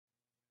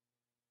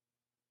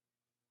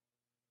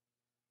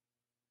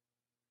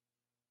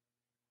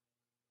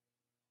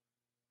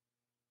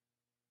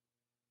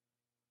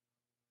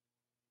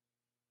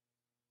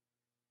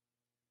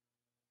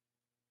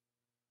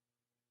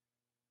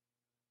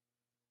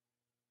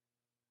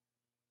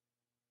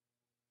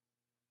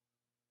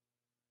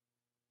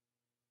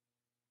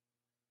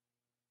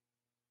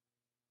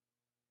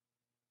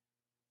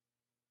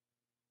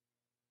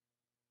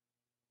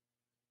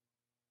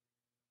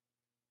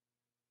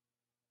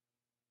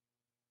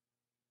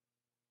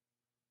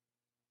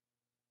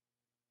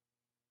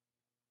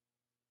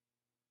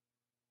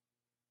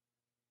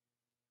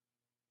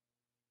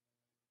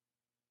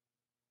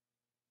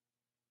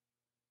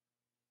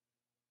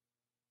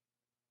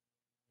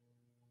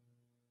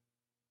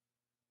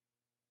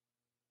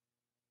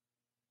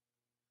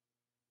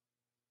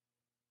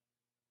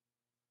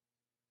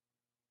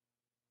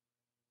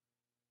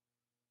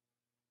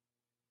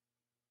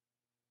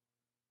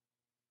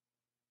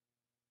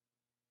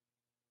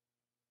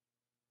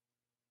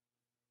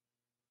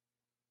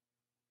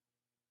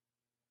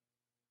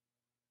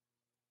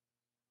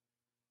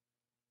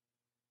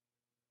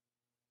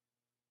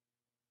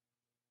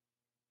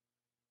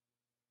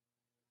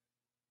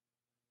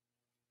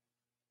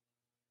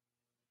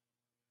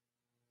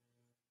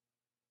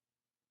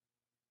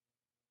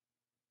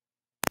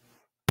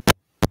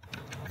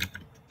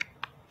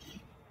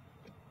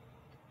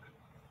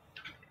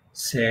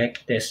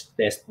Check, test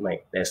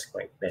mic, test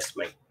mic, test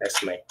mic, test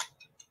mic,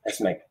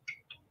 test mic.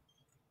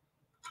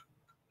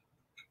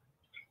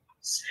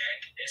 Check,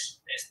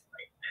 test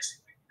mic,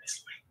 test mic,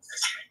 test mic,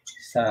 test mic.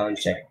 Sound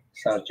check,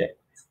 sound check.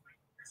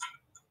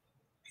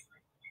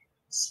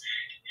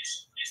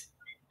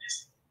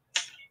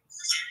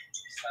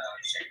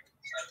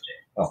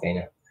 Okay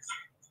na.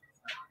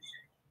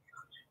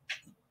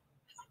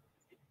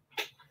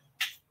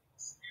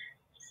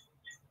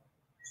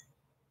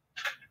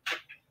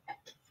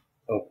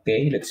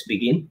 Okay, let's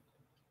begin.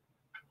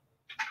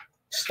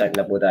 Start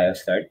na po tayo,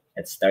 start.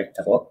 Let's start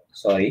ako.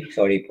 Sorry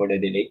for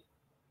the delay.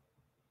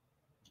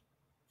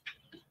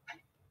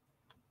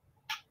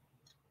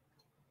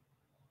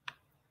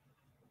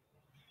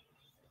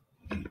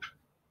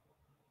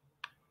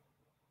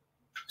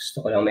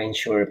 Gusto ko lang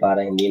ma-ensure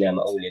para hindi na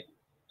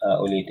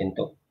ulitin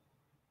to.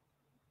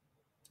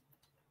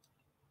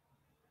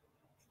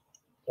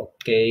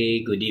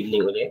 Okay, good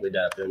evening ulit, good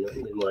afternoon,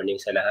 good morning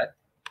sa lahat.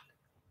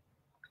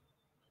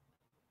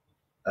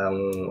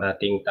 Ang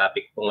ating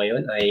topic po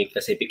ngayon ay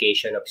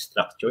classification of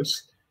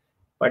structures.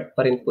 Part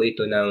pa rin po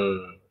ito ng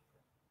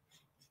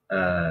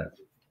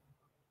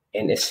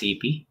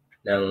Nscp.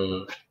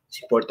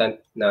 Important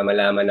na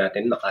malaman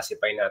natin,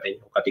 makasify natin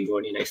yung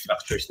category ng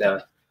structures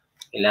na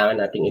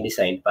kailangan nating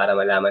i-design para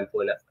malaman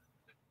po na,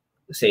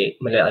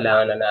 kasi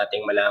kailangan na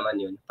nating malaman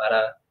yun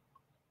para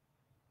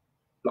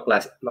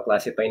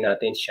maklasify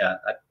natin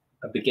siya at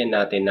mabigyan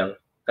natin ng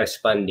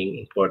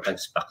corresponding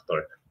importance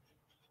factor.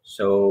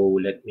 So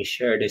let me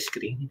share the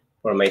screen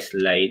for my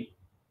slide.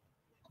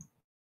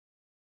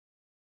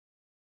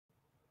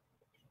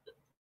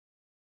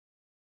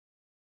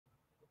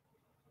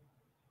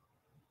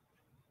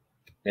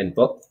 Then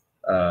po,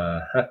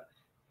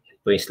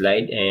 po yung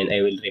slide and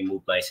I will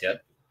remove myself.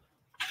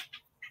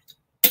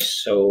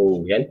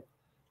 So yan.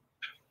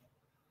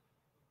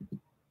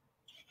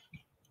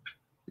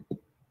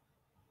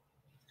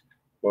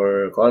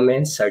 For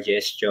comments,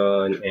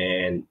 suggestion,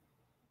 and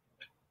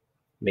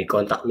may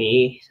contact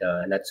me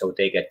sa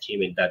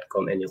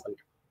notsotech@gmail.com and you can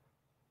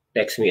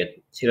text me at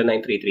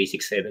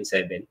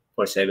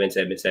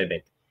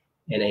 0933-677-4777.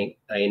 And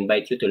I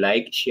invite you to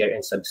like, share,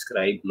 and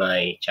subscribe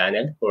my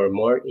channel for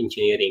more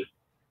engineering,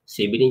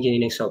 civil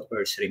engineering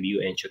softwares review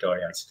and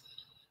tutorials.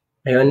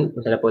 Ngayon,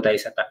 punta na po tayo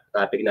sa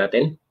topic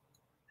natin.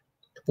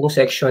 Ito pong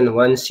section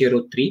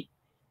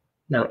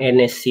 103 ng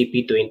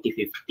Nscp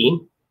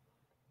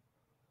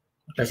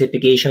 2015,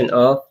 Classification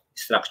of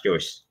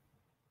Structures.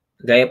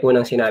 Gaya po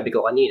ng sinabi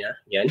ko kanina,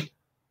 yan.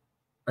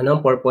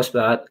 Anong purpose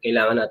ba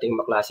kailangan nating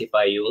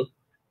maklasify yung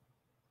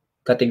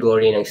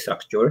category ng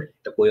structure?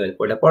 Ito po yun.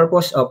 For the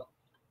purpose of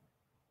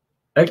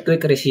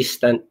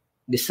earthquake-resistant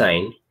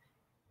design,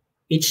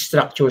 each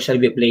structure shall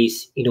be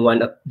placed in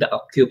one of the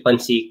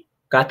occupancy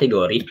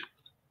category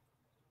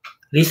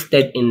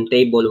listed in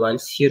Table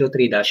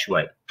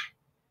 103-1.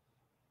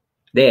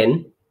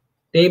 Then,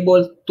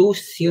 Table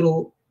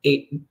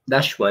 208-1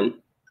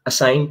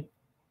 assign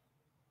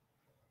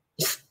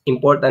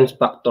importance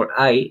factor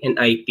I and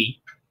IP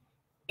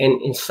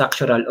and in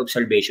structural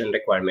observation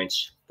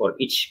requirements for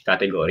each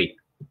category.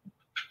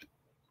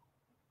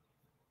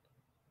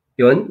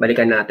 Yun,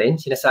 balikan natin.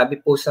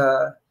 Sinasabi po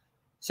sa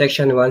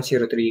section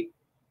 103.1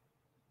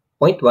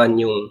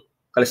 yung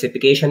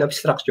classification of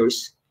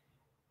structures,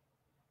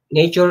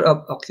 nature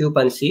of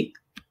occupancy,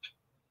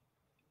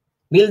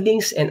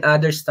 buildings and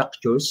other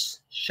structures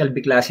shall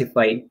be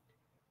classified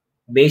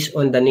based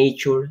on the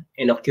nature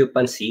and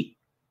occupancy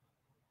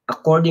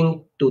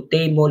according to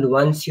Table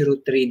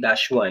 103-1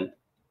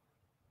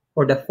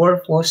 for the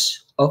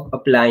purpose of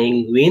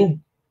applying wind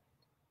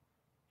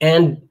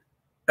and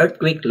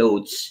earthquake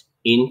loads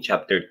in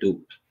Chapter 2.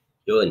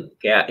 Yun.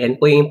 Kaya yan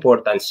po yung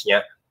importance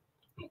niya.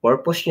 Ang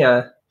purpose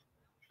niya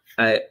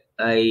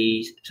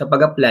ay sa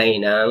pag-apply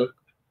ng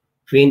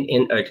wind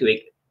and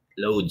earthquake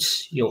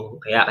loads.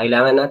 Kaya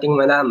kailangan nating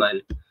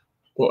malaman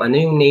kung ano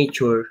yung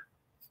nature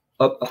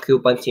of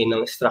occupancy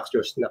ng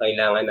structures na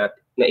kailangan natin,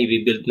 na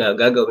i-build na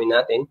gagawin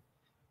natin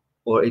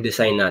or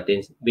i-design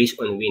natin based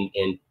on wind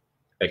and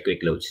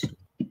earthquake loads.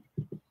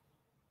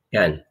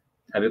 Yan.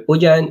 Sabi po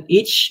dyan,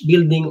 each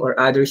building or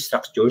other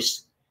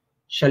structures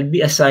shall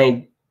be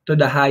assigned to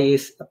the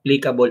highest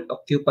applicable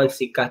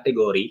occupancy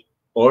category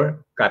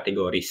or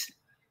categories.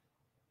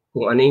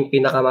 Kung ano yung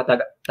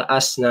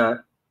pinakamataas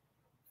na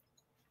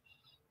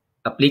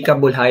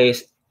applicable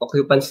highest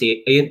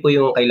occupancy, ayun po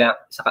yung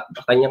sa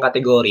kanyang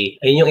category,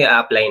 ayun yung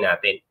i-apply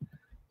natin.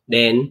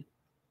 Then,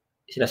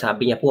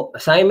 sinasabi niya po,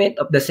 assignment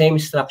of the same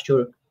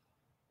structure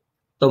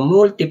to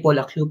multiple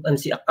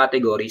occupancy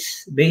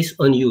categories based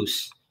on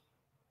use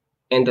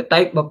and the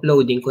type of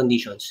loading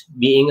conditions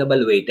being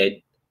evaluated.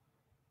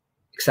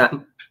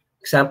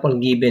 Example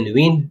given,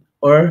 wind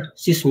or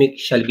seismic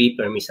shall be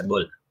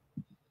permissible.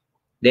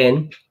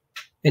 Then,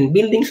 when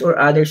buildings or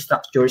other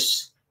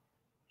structures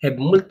have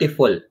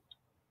multiple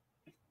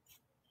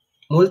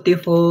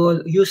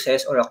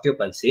uses or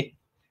occupancy,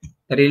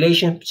 the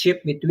relationship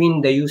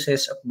between the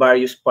uses of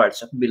various parts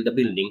of the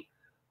building,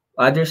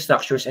 other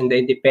structures, and the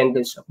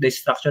independence of the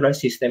structural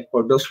system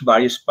for those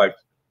various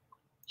parts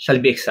shall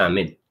be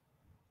examined.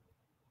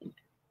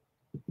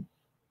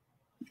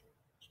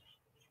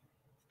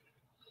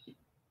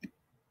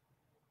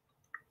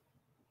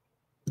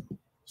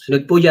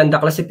 Sunod po dyan, the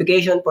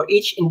classification for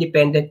each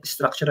independent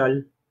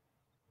structural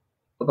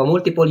of a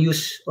multiple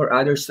use or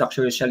other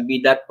structure shall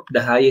be that of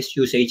the highest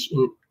usage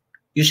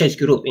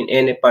group in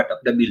any part of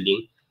the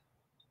building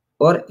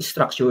or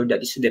structure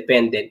that is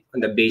dependent on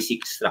the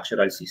basic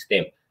structural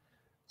system.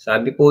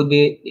 Sabi po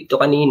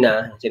dito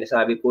kanina,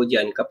 sinasabi po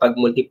dyan, kapag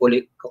multiple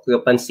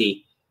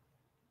occupancy,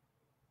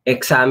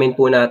 examine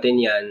po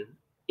natin yan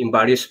in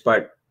various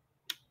part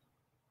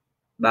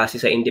base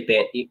sa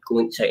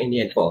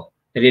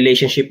the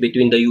relationship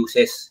between the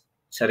uses,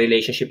 sa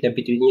relationship na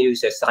between the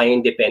uses, sa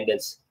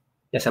independence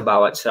na sa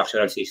bawat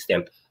structural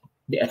system.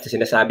 At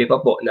sinasabi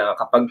pa po na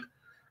kapag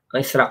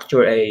ang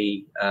structure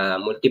ay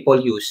multiple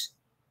use,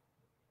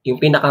 yung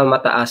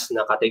pinakamataas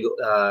na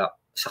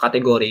sa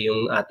category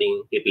yung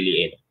ating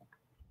pipiliin.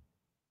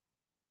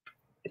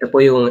 Ito po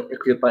yung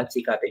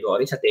occupancy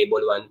category sa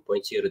table 1.03.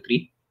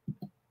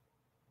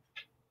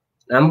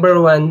 Number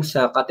 1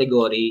 sa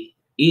category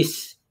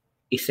is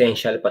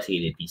essential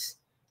facilities.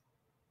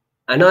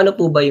 Ano-ano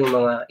po ba yung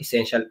mga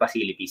essential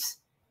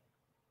facilities?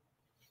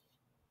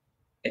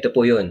 Ito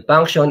po yun.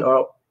 Function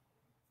or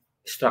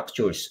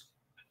structures.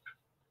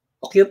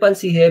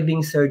 Occupancy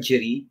having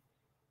surgery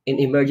in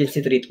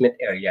emergency treatment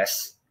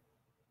areas,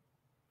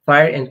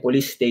 fire and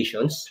police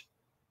stations,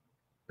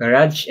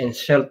 garage and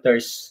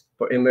shelters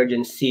for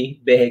emergency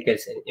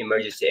vehicles and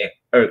emergency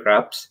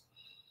aircrafts.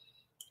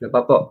 Ano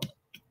pa po?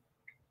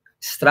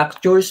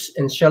 Structures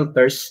and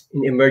shelters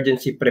in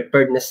emergency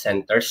preparedness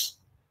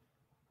centers,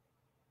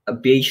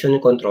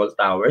 aviation control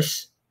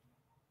towers,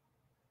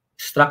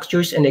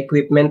 structures and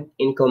equipment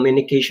in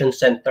communication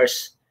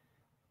centers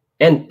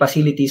and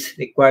facilities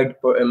required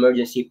for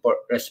emergency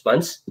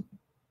response.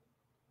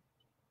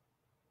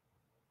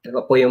 Ito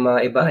pa po yung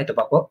mga iba. Ito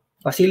pa po.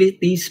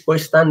 Facilities for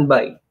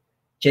standby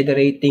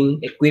generating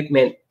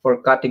equipment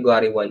for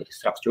Category 1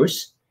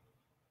 structures,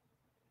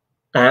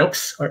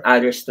 tanks or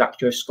other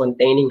structures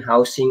containing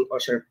housing or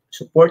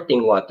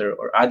supporting water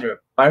or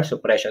other fire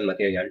suppression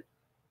material,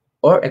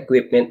 or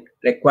equipment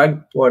required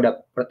for the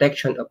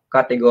protection of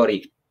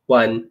Category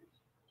 1,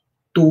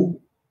 2,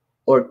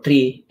 or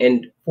 3,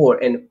 and 4,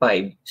 and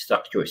 5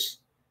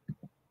 structures.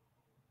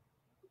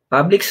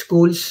 Public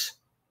schools,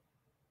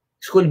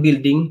 school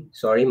building,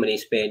 sorry, mali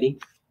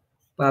spelling.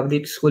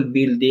 Public school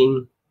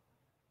building,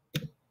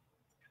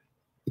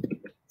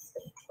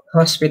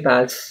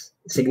 hospitals,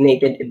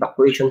 designated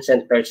evacuation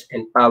centers,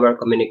 and power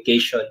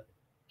communication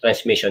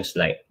transmission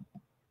line.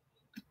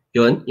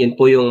 Yun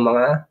po yung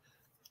mga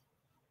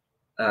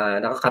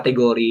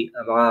nakakategory,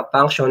 mga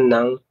function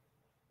ng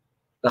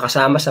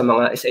nakasama sa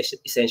mga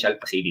essential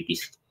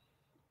facilities.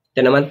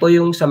 Ito naman po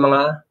yung sa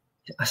mga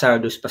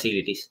hazardous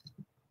facilities.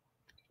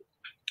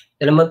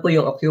 Ito naman po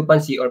yung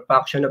occupancy or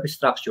function of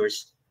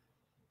structures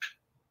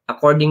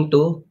according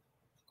to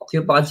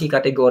occupancy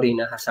category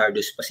na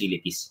hazardous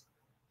facilities.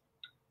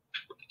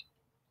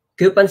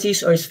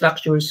 Occupancies or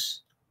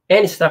structures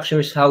and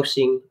structures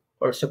housing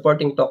or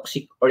supporting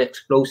toxic or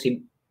explosive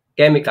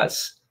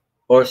chemicals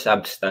or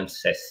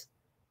substances.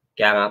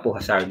 Kaya nga po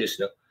hazardous,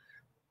 no?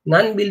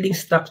 Non-building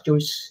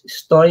structures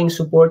storing,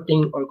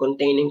 supporting, or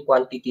containing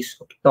quantities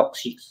of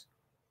toxic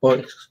or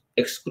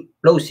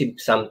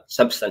explosive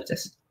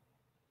substances.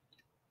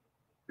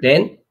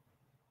 Then,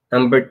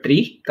 number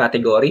 3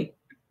 category,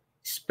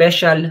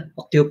 special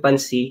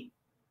occupancy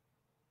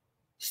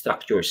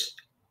structures.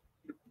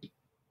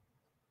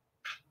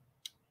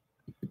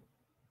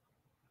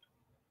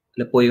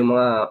 Ano po yung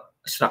mga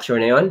structure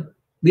na yun?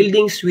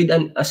 Buildings with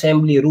an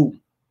assembly room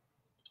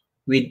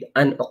with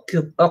an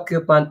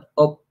occupant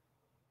of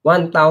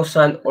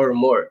 1,000 or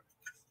more.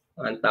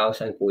 1,000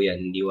 po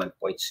yan, hindi 1.0.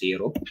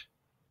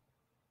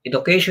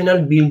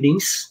 Educational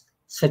buildings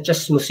such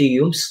as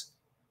museums,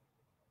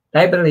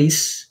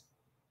 libraries,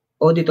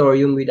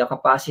 auditorium with a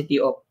capacity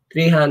of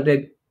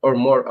 300 or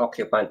more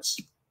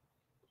occupants.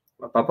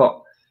 Apa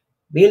po?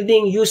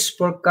 Building used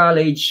for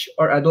college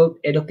or adult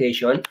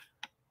education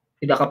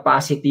with a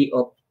capacity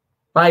of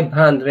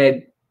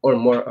 500 or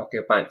more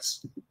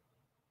occupants.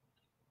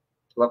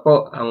 Ito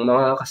po ang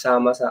mga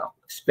kasama sa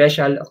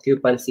special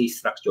occupancy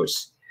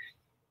structures.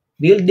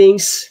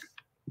 Buildings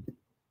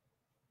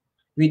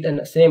with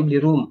an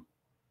assembly room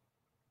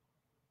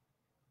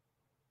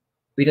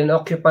with an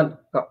occupant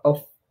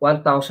of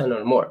 1,000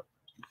 or more.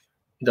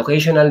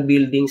 Educational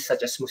buildings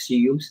such as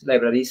museums,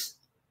 libraries.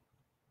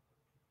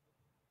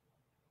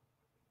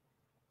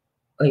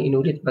 Ay,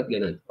 inulit, ba't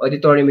ganun?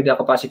 Auditorium with a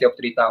capacity of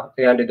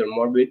 300 or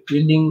more.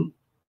 Building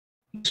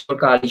for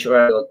college or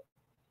adult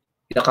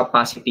with a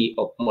capacity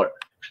of more.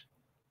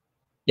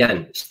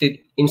 Yan.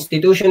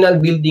 Institutional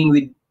building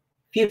with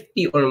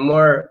 50 or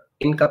more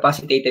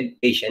incapacitated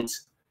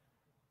patients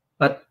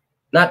but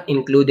not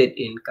included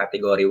in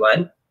Category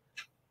 1.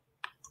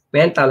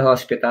 Mental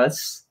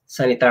hospitals,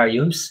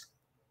 sanitariums,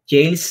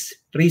 jails,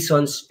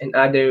 prisons, and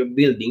other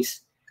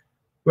buildings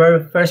where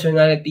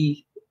personal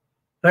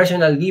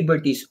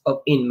liberties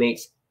of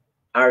inmates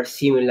are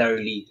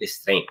similarly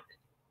restrained.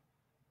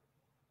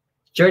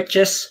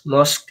 Churches,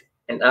 mosques,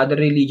 and other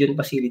religion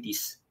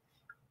facilities,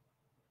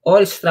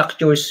 all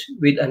structures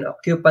with an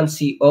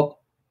occupancy of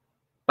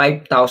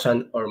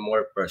 5,000 or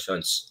more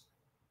persons.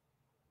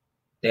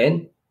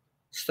 Then,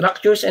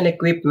 structures and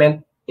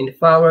equipment in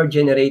power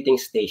generating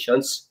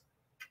stations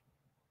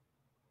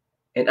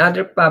and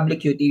other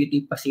public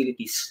utility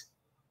facilities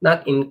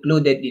not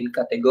included in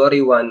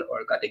Category 1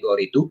 or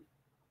Category 2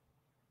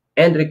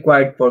 and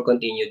required for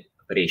continued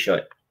operation.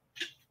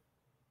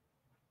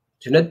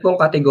 Sunod pong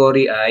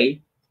category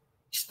ay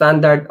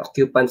Standard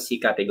Occupancy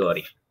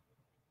Category.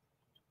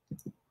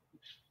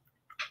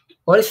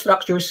 All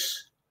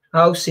structures,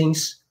 housing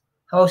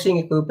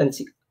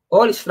occupancies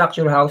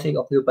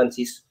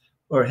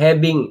or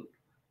having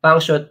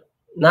function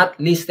not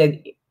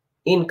listed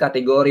in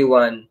Category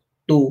 1,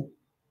 2,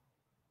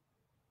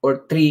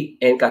 or 3,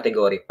 and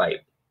Category 5.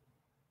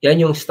 Yan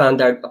yung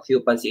standard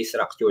occupancy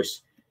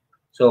structures.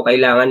 So,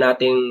 kailangan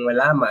nating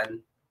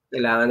malaman,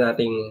 kailangan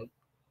nating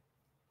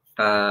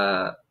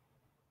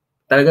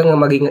talagang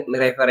maging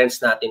reference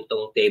natin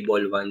tong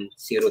table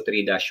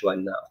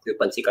 103-1 na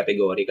occupancy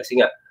category kasi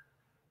nga,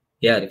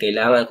 yan,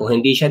 kailangan kung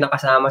hindi siya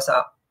nakasama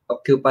sa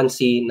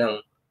occupancy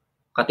ng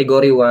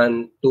category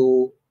 1,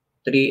 2,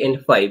 3, and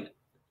 5,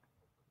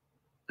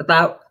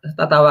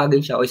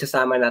 tatawagin siya o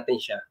isasama natin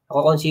siya.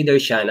 Ako consider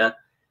siya na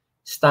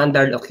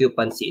standard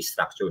occupancy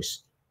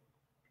structures.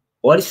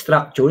 All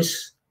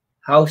structures,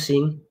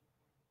 housing,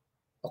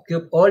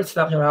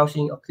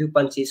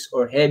 occupancies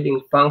or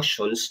having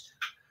functions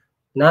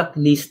not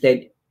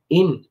listed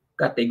in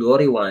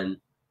Category 1,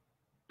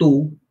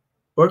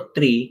 2, or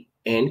 3,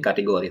 and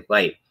Category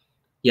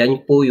 5.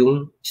 Yan po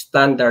yung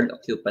standard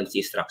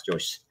occupancy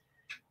structures.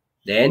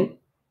 Then,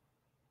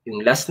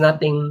 yung last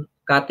nating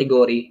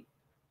category,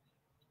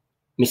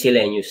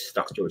 miscellaneous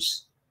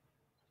structures.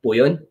 Po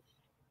yun.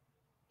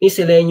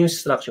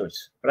 Miscellaneous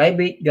structures.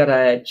 Private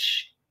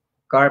garage,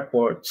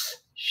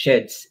 carports,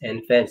 sheds,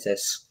 and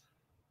fences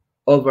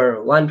over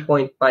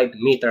 1.5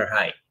 meter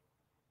high.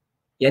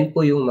 Yan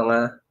po yung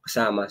mga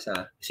kasama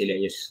sa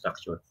miscellaneous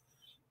structure.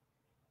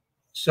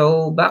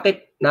 So,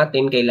 bakit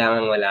natin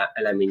kailangan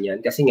alamin yan?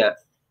 Kasi nga,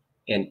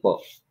 yan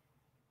po.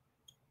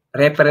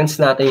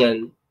 Reference natin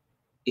yan,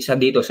 isa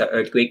dito sa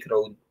earthquake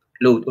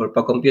load or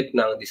pag-compute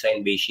ng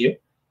design base year.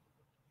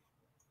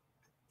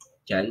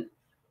 Yan.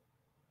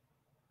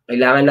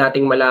 Kailangan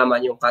nating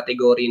malaman yung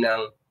category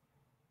ng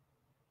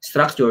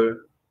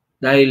structure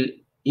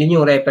dahil yun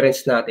yung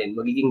reference natin,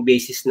 magiging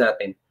basis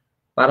natin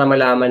para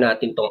malaman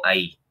natin tong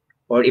I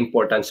or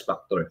importance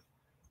factor.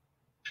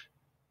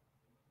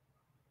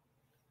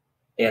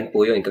 Ayan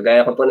po yun.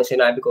 Kagaya ko po na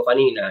sinabi ko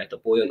kanina, ito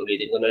po yun,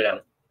 ulitin ko na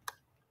lang.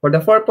 For the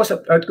purpose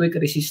of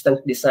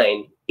earthquake-resistant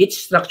design, each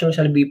structure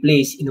shall be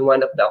placed in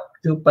one of the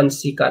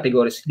occupancy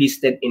categories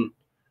listed in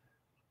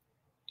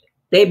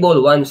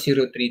Table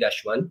 103-1,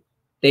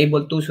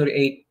 Table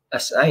 208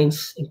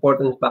 assigns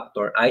important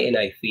factor I and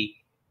IP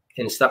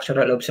and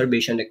structural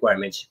observation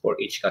requirements for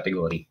each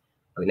category.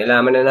 Pag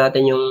nalaman na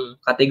natin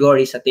yung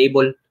category sa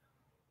Table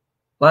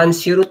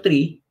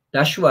 103-1,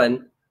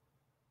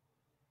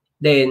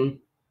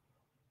 then,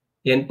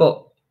 yan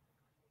po.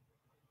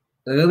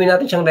 Gagawin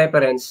natin siyang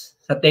reference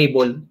sa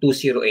Table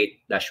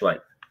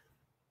 208-1.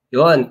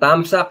 Yun,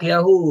 thumbs up,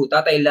 Yahoo!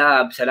 Tatay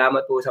Love,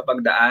 salamat po sa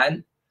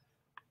pagdaan.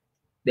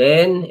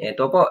 Then,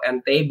 ito po, ang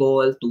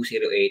Table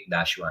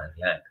 208-1.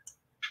 Yan.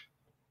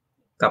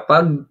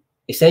 Kapag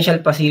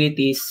essential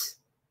facilities,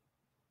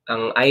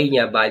 ang I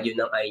niya, value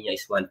ng I niya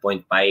is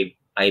 1.5.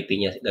 IP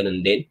niya,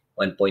 ganun din,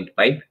 1.5.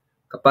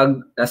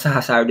 Kapag nasa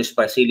hazardous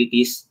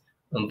facilities,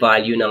 ang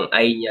value ng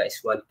I niya is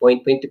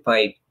 1.25.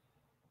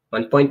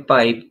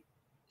 1.5.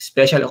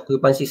 Special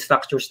occupancy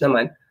structures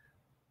naman,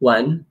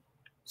 1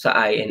 sa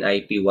I and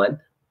IP 1.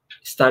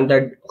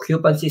 Standard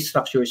occupancy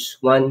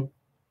structures, 1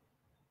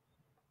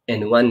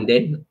 and 1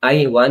 din.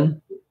 I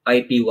 1,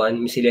 IP 1,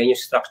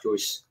 miscellaneous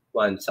structures,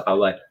 1 sa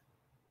 1.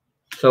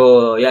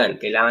 So, yan.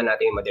 Kailangan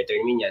natin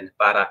ma-determine yan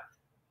para.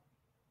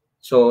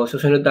 So,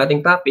 susunod nating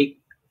topic,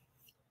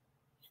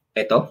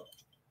 ito.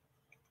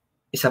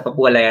 Isa pa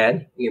po wala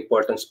yan, yung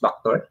importance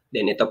factor.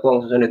 Then, ito po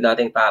ang susunod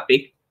nating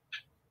topic.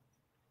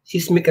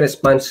 Seismic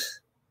response,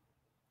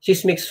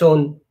 seismic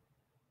zone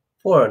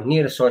for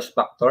near source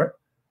factor,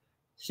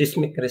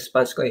 seismic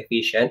response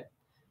coefficient,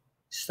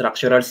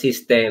 structural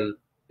system,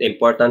 the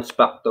importance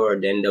factor,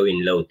 then the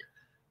wind load.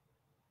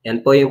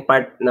 Yan po yung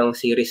part ng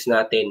series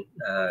natin,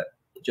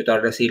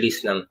 tutorial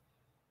series ng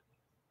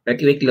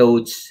earthquake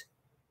loads.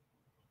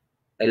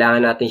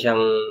 Kailangan natin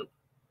siyang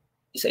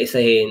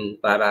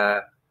isa-isahin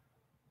para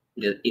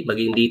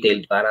maging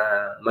detailed,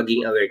 para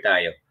maging aware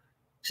tayo.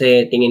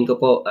 Kasi tingin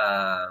ko po,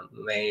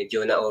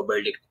 medyo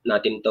na-overlook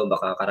natin to,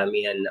 baka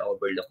karamihan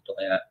na-overlook to,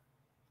 kaya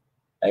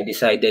I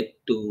decided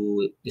to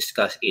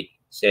discuss it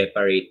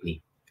separately.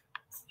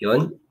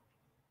 Yun.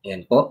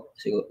 Yan po.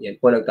 So,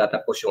 yan po,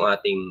 nagtatapos yung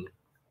ating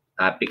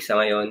topic sa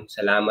ngayon.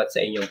 Salamat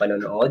sa inyong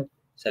panonood.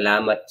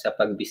 Salamat sa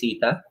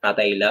pagbisita,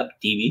 Tatay Love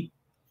TV.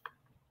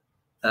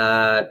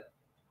 At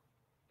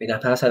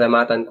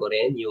pinasasalamatan ko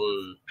rin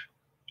yung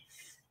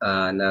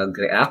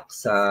nag-react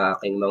sa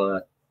aking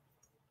mga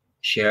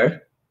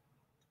share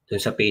dun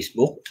sa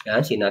Facebook.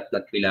 Yan, si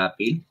Natnat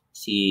Pilapil,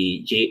 si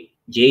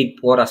Jade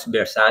Porras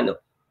Bersano.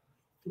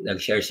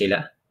 Nag-share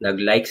sila,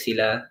 nag-like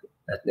sila,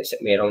 at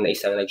merong na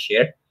isang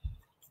nag-share.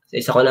 Sa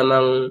isa ko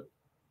namang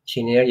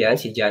shinare yan,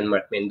 si John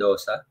Mark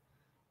Mendoza,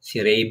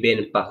 si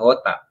Raven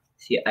Pahota,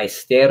 si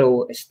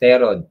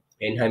Esterod,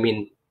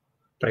 Benjamin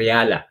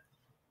Priala,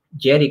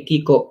 Jerry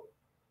Kiko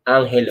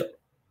Angelo,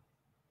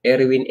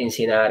 Erwin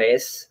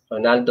Encinares,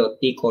 Ronaldo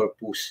T.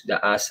 Corpus,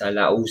 Daasa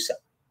Lausa.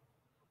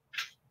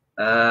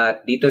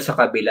 At dito sa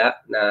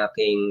kabila na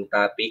aking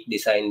topic,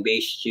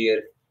 design-based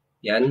cheer,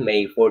 yan,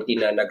 may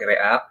 40 na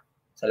nag-react.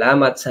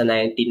 Salamat sa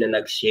 19 na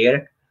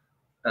nag-share.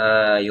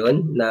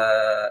 Yun, na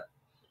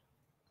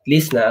at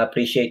least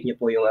na-appreciate nyo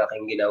po yung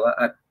aking ginawa.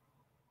 At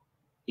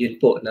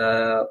yun po,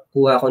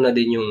 nakuha ko na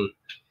din yung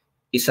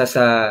isa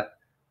sa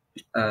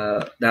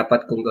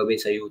dapat kong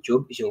gawin sa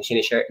YouTube, is yung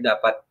sinishare,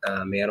 dapat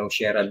merong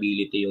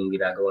shareability yung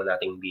ginagawa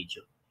nating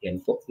video.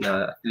 Yan po,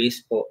 na at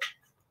least po,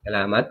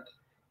 salamat.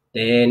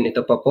 Then,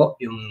 ito pa po,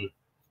 yung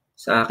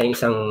sa aking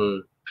isang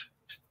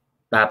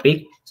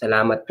topic,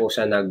 salamat po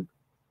sa 22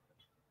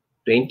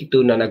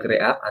 na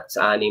nag-react at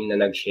sa 6 na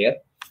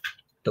nag-share.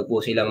 Ito po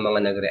silang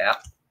mga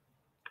nag-react.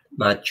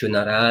 Matthew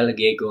Naral,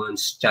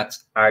 Gegons,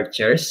 Chats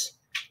Archers,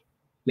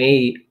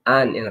 May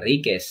Ann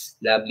Enriquez,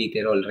 Lovely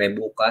Tirol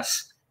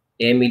Rebucas,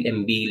 Emil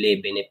Mbile,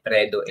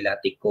 Benepredo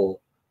Elatico,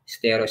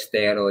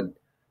 Sterod,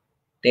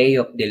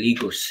 Teoc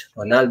Deligos,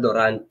 Ronaldo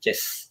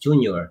Ranches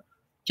Jr.,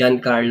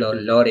 Giancarlo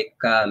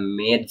Lorica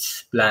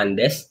Meds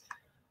Plandes,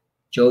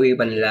 Joey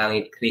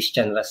Banlangit,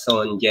 Christian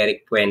Rason,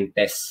 Jeric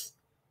Puentes,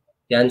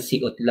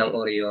 Yancy Utlang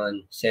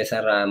Orion,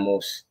 Cesar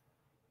Ramos,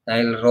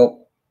 Nile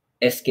Roque,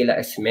 Esquila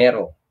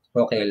Esmero,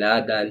 Roque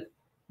Ladan,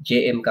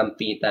 JM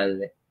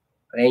Campitan,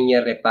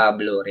 Rainier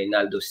Repablo,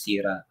 Reynaldo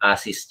Sira,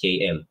 Asis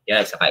JM.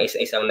 Yan, saka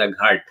isa-isang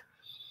nag-heart.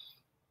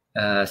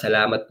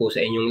 Salamat po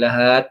sa inyong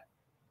lahat.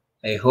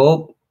 I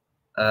hope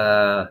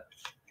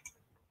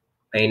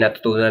may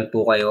natutunan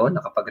po kayo,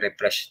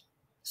 nakapag-refresh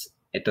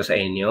ito sa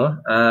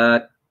inyo.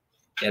 At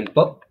yan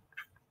po.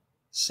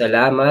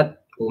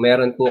 Salamat. Kung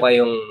meron po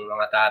kayong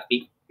mga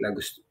topic na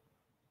gusto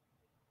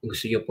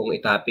nyo pong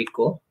i-topic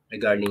ko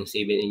regarding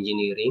civil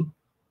engineering,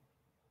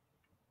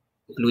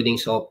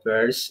 including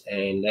softwares,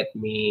 and let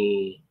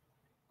me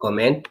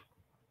comment.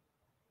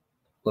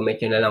 Comment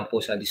nyo na lang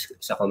po sa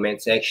comment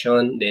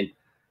section. Then,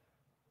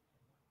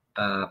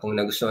 kung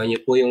nagustuhan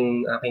nyo po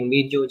yung aking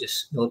video,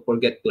 just don't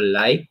forget to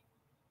like,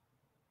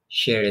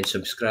 share, and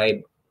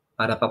subscribe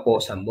para pa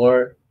po sa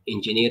more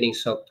engineering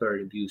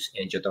software reviews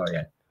and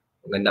tutorial.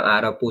 Magandang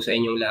araw po sa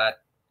inyong lahat.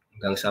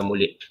 Hanggang sa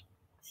muli.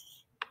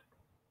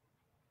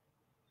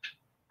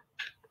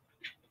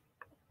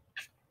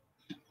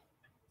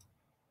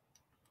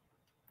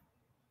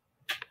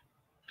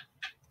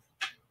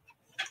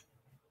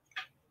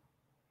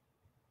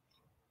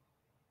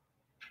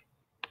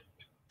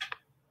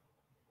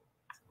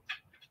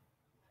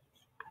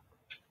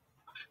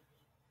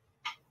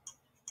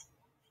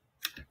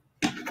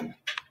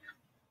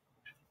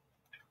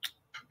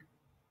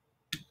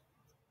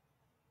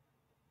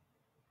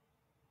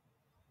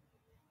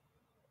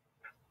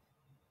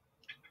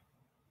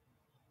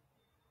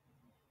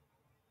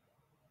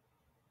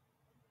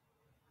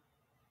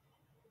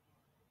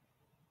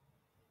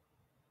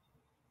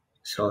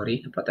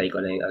 Sorry, napatay ko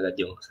na yung agad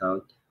yung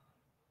sound.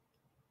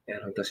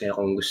 Meron kasi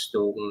akong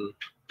gustong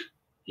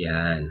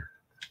yan.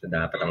 So,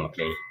 dapat ang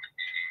ma-play.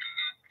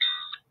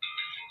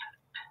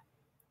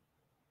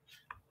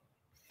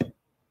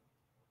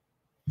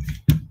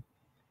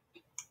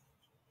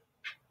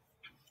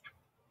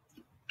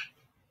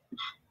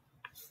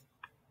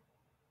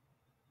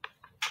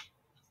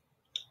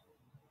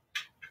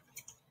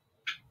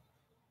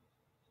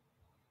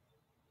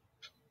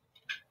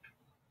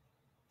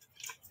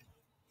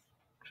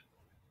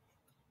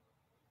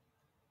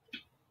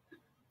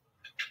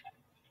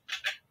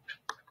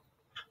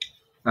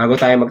 Bago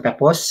tayo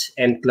magtapos,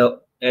 and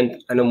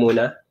ano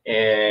muna,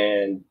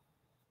 and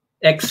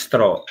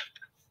extra.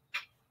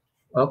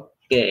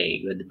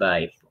 Okay,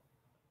 goodbye.